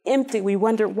emotionally empty. We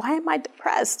wonder, why am I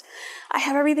depressed? I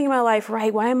have everything in my life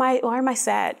right. Why am I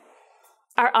sad?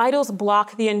 Our idols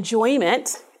block the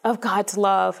enjoyment of God's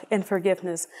love and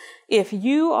forgiveness. If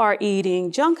you are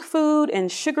eating junk food and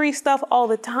sugary stuff all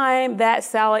the time, that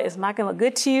salad is not going to look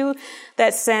good to you.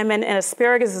 That salmon and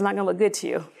asparagus is not going to look good to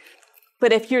you.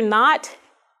 But if you're not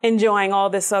enjoying all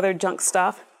this other junk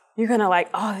stuff, you're going to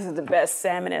oh, this is the best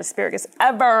salmon and asparagus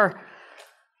ever.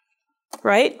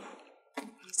 Right?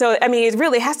 So, it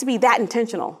really has to be that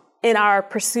intentional in our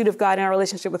pursuit of God and our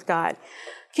relationship with God.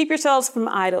 Keep yourselves from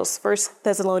idols. 1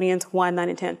 Thessalonians 1, 9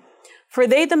 and 10. For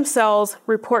they themselves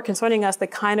report concerning us the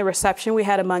kind of reception we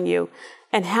had among you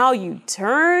and how you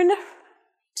turned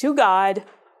to God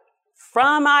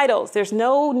from idols. There's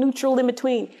no neutral in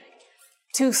between.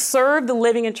 To serve the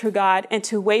living and true God and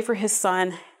to wait for his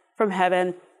Son from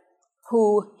heaven,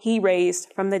 who he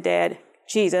raised from the dead,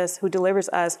 Jesus, who delivers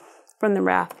us from the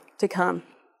wrath to come.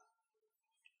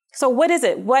 So what is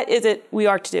it? What is it we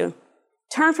are to do?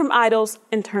 Turn from idols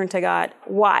and turn to God.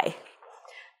 Why?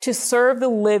 To serve the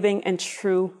living and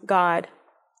true God.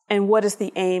 And what is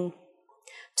the aim?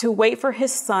 To wait for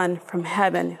his Son from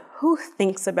heaven. Who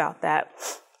thinks about that?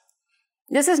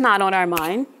 This is not on our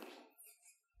mind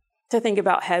to think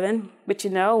about heaven, but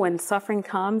when suffering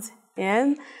comes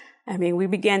in, we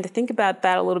began to think about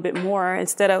that a little bit more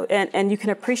instead of, and you can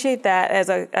appreciate that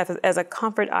as a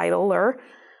comfort idol.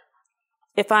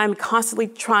 If I'm constantly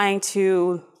trying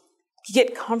to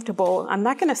get comfortable, I'm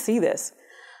not going to see this.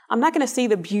 I'm not going to see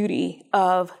the beauty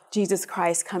of Jesus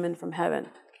Christ coming from heaven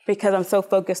because I'm so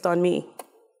focused on me.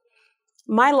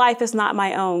 My life is not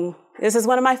my own. This is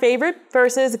one of my favorite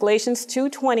verses, Galatians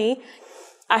 2:20.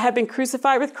 I have been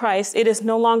crucified with Christ. It is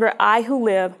no longer I who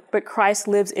live, but Christ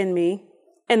lives in me.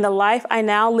 In the life I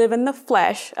now live in the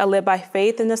flesh, I live by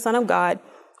faith in the Son of God,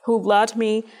 who loved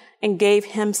me and gave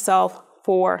himself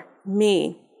for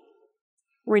me.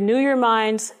 Renew your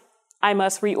minds. I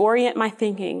must reorient my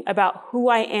thinking about who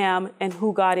I am and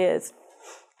who God is.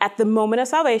 At the moment of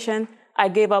salvation, I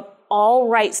gave up all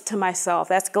rights to myself.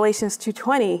 That's Galatians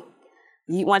 2:20.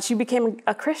 Once you became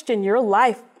a Christian, your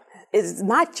life is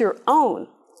not your own.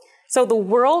 So the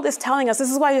world is telling us, this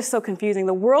is why it's so confusing.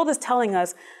 The world is telling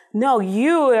us, no,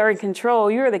 you are in control.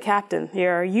 You're the captain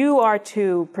here. You are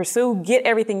to pursue, get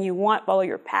everything you want, follow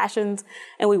your passions.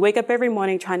 And we wake up every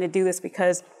morning trying to do this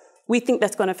because we think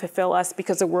that's going to fulfill us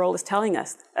because the world is telling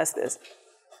us this.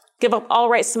 Give up all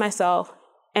rights to myself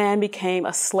and became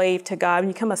a slave to God. When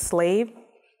you become a slave,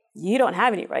 you don't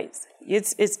have any rights.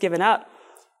 It's given up.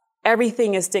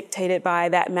 Everything is dictated by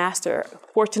that master.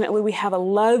 Fortunately, we have a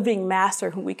loving master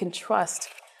whom we can trust.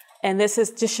 And this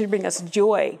should bring us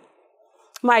joy.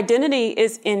 My identity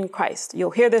is in Christ.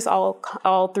 You'll hear this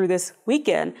all through this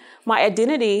weekend. My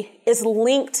identity is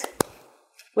linked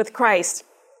with Christ.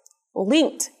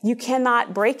 Linked. You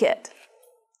cannot break it.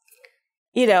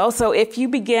 So if you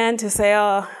begin to say,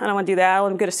 oh, I don't want to do that,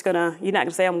 you're not going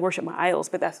to say I'm going to worship my idols,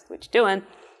 but that's what you're doing.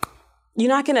 You're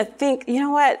not going to think, you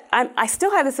know what, I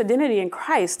still have this identity in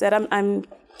Christ that I'm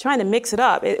trying to mix it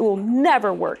up. It will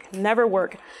never work, never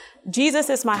work. Jesus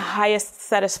is my highest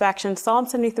satisfaction. Psalm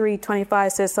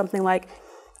 73:25 says something like,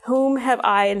 whom have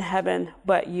I in heaven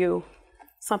but you?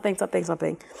 Something, something,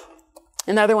 something.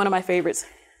 Another one of my favorites.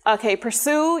 Okay,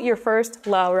 pursue your first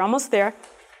love. We're almost there.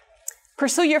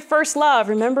 Pursue your first love.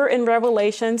 Remember in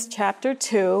Revelations chapter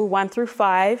 2,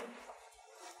 1-5,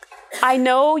 I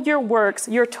know your works,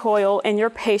 your toil, and your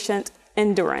patient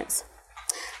endurance,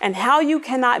 and how you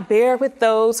cannot bear with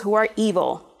those who are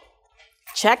evil.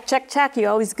 Check, check, check,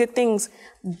 all these good things.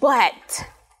 But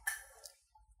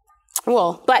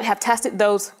have tested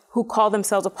those who call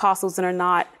themselves apostles and are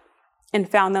not, and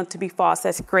found them to be false.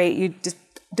 That's great. You're just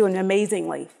doing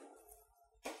amazingly.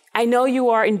 I know you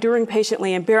are enduring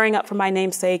patiently and bearing up for my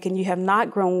name's sake, and you have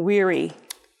not grown weary.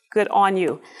 Good on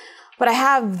you. But I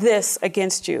have this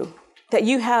against you, that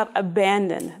you have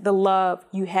abandoned the love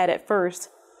you had at first.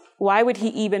 Why would he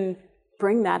even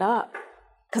bring that up?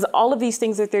 Because all of these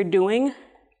things that they're doing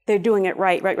it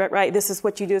right. This is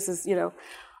what you do. This is,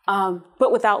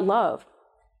 but without love.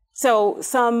 So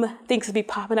some things could be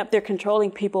popping up. They're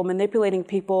controlling people, manipulating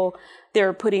people.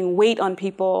 They're putting weight on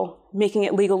people, making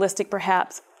it legalistic,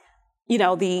 perhaps.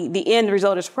 The end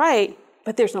result is right,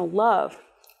 but there's no love.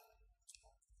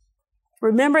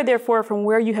 Remember, therefore, from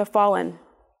where you have fallen,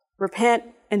 repent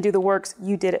and do the works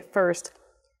you did at first.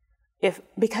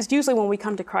 Because usually when we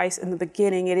come to Christ in the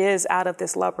beginning, it is out of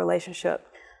this love relationship,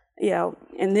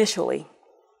 initially,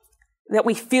 that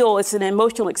we feel it's an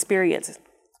emotional experience.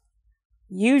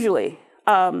 Usually,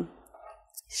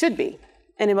 should be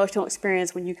an emotional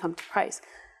experience when you come to Christ.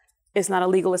 It's not a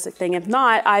legalistic thing. If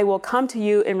not, I will come to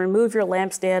you and remove your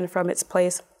lampstand from its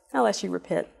place unless you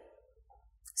repent.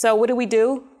 So what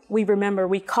do? We remember,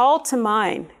 we call to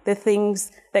mind the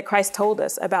things that Christ told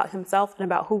us about himself and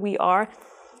about who we are.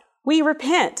 We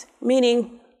repent,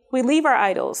 meaning we leave our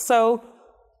idols. So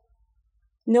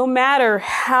no matter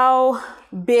how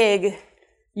big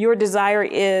your desire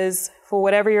is for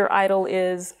whatever your idol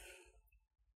is,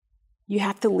 you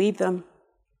have to leave them.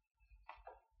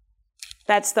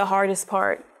 That's the hardest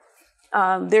part.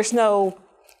 There's no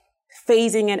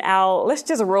phasing it out. Let's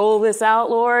just roll this out,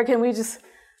 Lord. Can we just...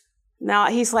 Now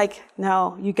he's like,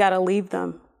 no, you got to leave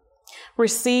them.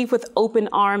 Receive with open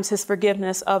arms his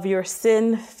forgiveness of your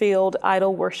sin-filled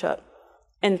idol worship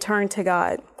and turn to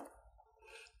God.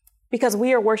 Because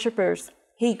we are worshipers.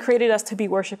 He created us to be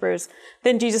worshipers.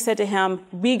 Then Jesus said to him,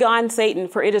 be gone, Satan,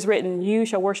 for it is written, you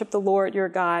shall worship the Lord your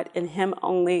God, and him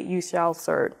only you shall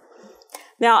serve.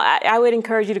 Now, I would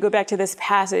encourage you to go back to this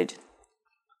passage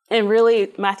and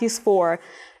really Matthew 4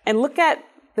 and look at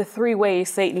the 3 ways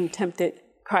Satan tempted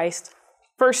Christ.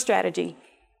 First strategy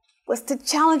was to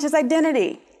challenge his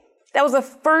identity. That was the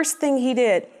first thing he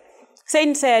did.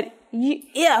 Satan said,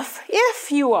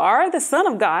 if you are the Son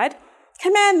of God,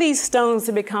 command these stones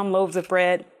to become loaves of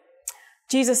bread.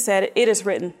 Jesus said, it is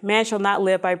written, man shall not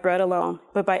live by bread alone,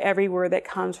 but by every word that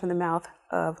comes from the mouth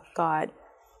of God.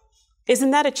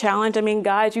 Isn't that a challenge? I mean,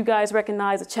 guys, you guys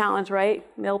recognize a challenge, right?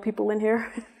 Male people in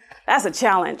here? That's a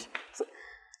challenge.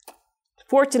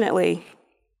 Fortunately,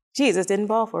 Jesus didn't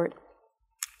fall for it,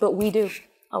 but we do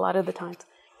a lot of the times.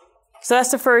 So that's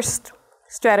the first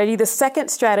strategy. The second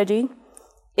strategy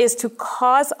is to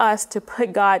cause us to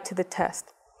put God to the test.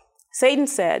 Satan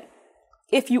said,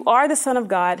 if you are the Son of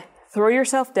God, Throw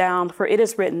yourself down, for it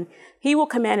is written, he will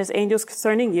command his angels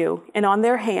concerning you, and on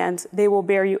their hands they will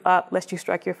bear you up, lest you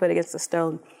strike your foot against a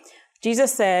stone.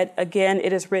 Jesus said, again,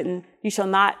 it is written, you shall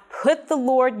not put the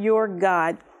Lord your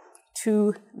God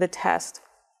to the test.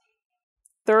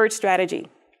 Third strategy,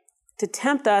 to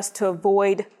tempt us to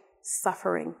avoid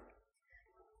suffering.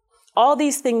 All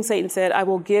these things, Satan said, I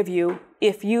will give you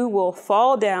if you will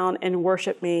fall down and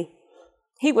worship me.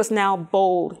 He was now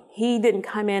bold. He didn't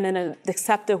come in a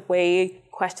deceptive way,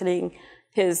 questioning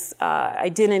his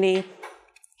identity.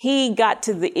 He got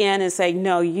to the end and said,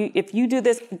 no, if you do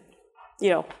this,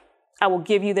 I will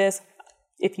give you this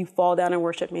if you fall down and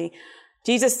worship me.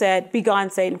 Jesus said,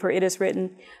 begone, Satan, for it is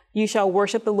written, you shall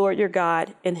worship the Lord your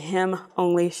God, and him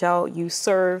only shall you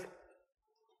serve.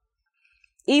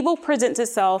 Evil presents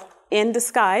itself in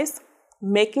disguise,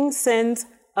 making sins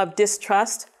of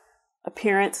distrust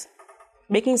appear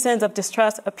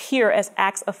as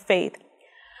acts of faith,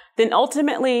 then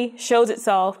ultimately shows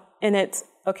itself in its,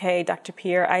 okay, Dr.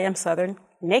 Pierre, I am Southern,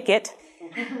 naked,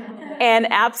 and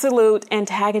absolute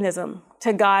antagonism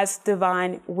to God's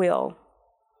divine will.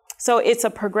 So it's a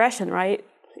progression, right?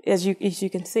 As you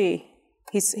can see,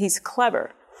 he's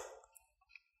clever.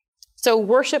 So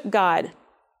worship God.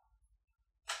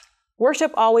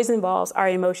 Worship always involves our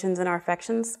emotions and our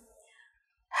affections.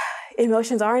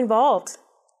 Emotions are involved.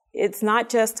 It's not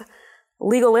just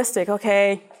legalistic,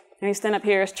 okay, and you stand up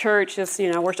here as church, just,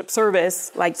 worship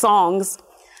service, like songs,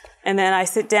 and then I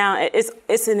sit down.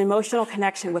 It's an emotional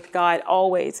connection with God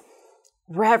always.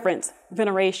 Reverence,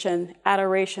 veneration,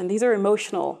 adoration, these are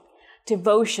emotional.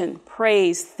 Devotion,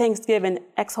 praise, thanksgiving,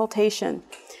 exaltation.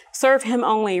 Serve him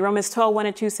only. Romans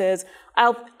 12:1-2 says,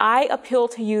 I appeal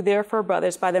to you, therefore,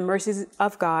 brothers, by the mercies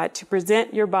of God, to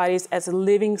present your bodies as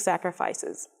living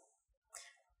sacrifices.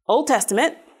 Old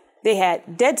Testament, they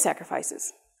had dead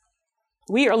sacrifices.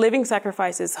 We are living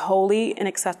sacrifices, holy and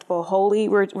acceptable. Holy,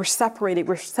 we're separated,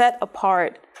 we're set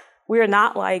apart. We are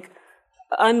not like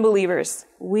unbelievers.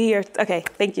 We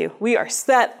are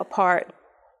set apart.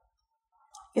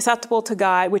 Acceptable to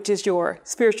God, which is your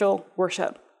spiritual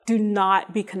worship. Do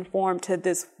not be conformed to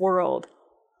this world,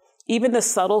 even the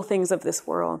subtle things of this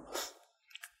world.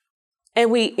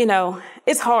 And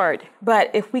it's hard, but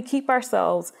if we keep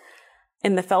ourselves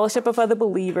in the fellowship of other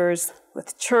believers,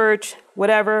 with church,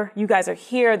 whatever, you guys are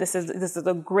here. This is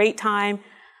a great time,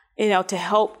 to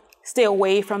help stay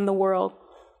away from the world.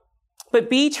 But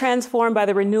be transformed by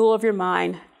the renewal of your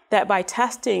mind, that by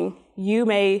testing, you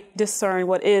may discern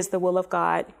what is the will of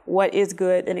God, what is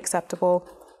good and acceptable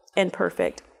and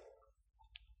perfect.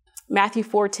 Matthew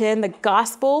 4:10, the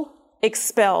gospel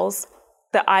expels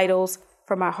the idols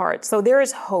from our hearts. So there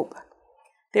is hope.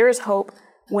 There is hope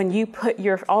when you put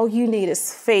all you need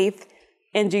is faith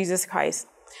in Jesus Christ.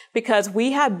 Because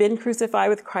we have been crucified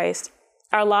with Christ,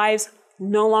 our lives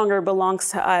no longer belongs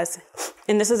to us.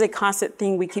 And this is a constant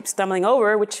thing we keep stumbling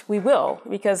over, which we will,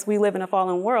 because we live in a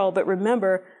fallen world. But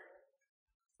remember,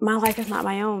 my life is not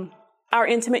my own. Our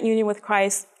intimate union with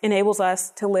Christ enables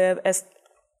us to live as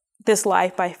this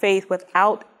life by faith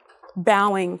without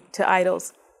bowing to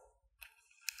idols.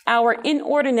 Our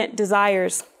inordinate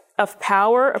desires of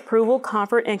power, approval,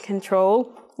 comfort, and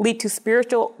control lead to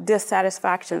spiritual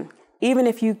dissatisfaction. Even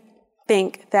if you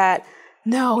think that,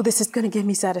 no, this is going to give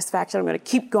me satisfaction, I'm going to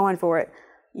keep going for it.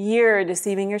 You're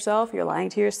deceiving yourself. You're lying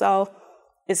to yourself.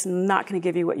 It's not going to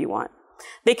give you what you want.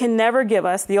 They can never give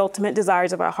us the ultimate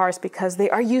desires of our hearts because they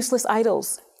are useless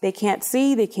idols. They can't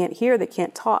see, they can't hear, they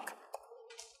can't talk.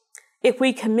 If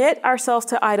we commit ourselves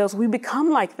to idols, we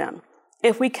become like them.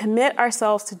 If we commit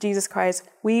ourselves to Jesus Christ,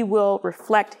 we will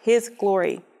reflect his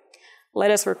glory.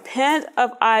 Let us repent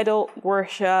of idol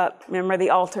worship. Remember, the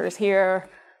altar is here.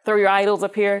 Throw your idols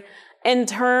up here. And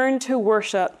turn to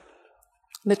worship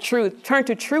the truth. Turn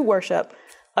to true worship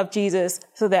of Jesus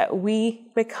so that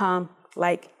we become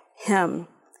like him.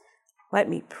 Let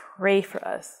me pray for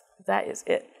us. That is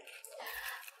it.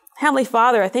 Heavenly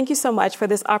Father, I thank you so much for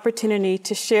this opportunity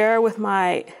to share with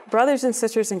my brothers and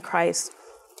sisters in Christ.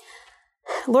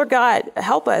 Lord God,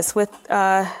 help us with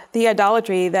the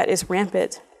idolatry that is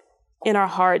rampant in our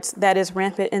hearts, that is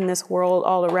rampant in this world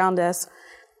all around us,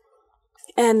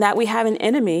 and that we have an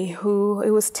enemy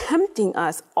who is tempting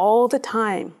us all the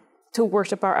time to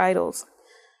worship our idols.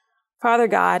 Father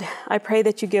God, I pray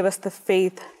that you give us the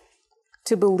faith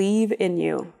to believe in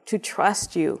you, to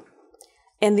trust you,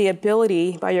 and the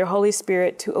ability by your Holy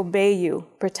Spirit to obey you.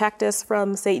 Protect us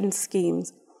from Satan's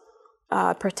schemes.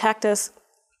 Protect us,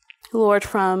 Lord,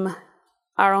 from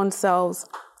our own selves.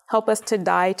 Help us to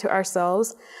die to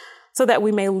ourselves so that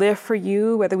we may live for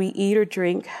you, whether we eat or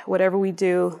drink, whatever we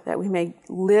do, that we may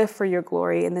live for your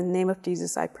glory. In the name of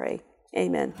Jesus, I pray.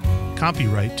 Amen.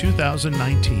 Copyright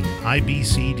 2019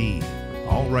 IBCD.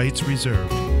 All rights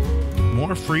reserved.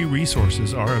 More free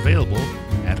resources are available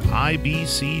at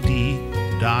ibcd.org.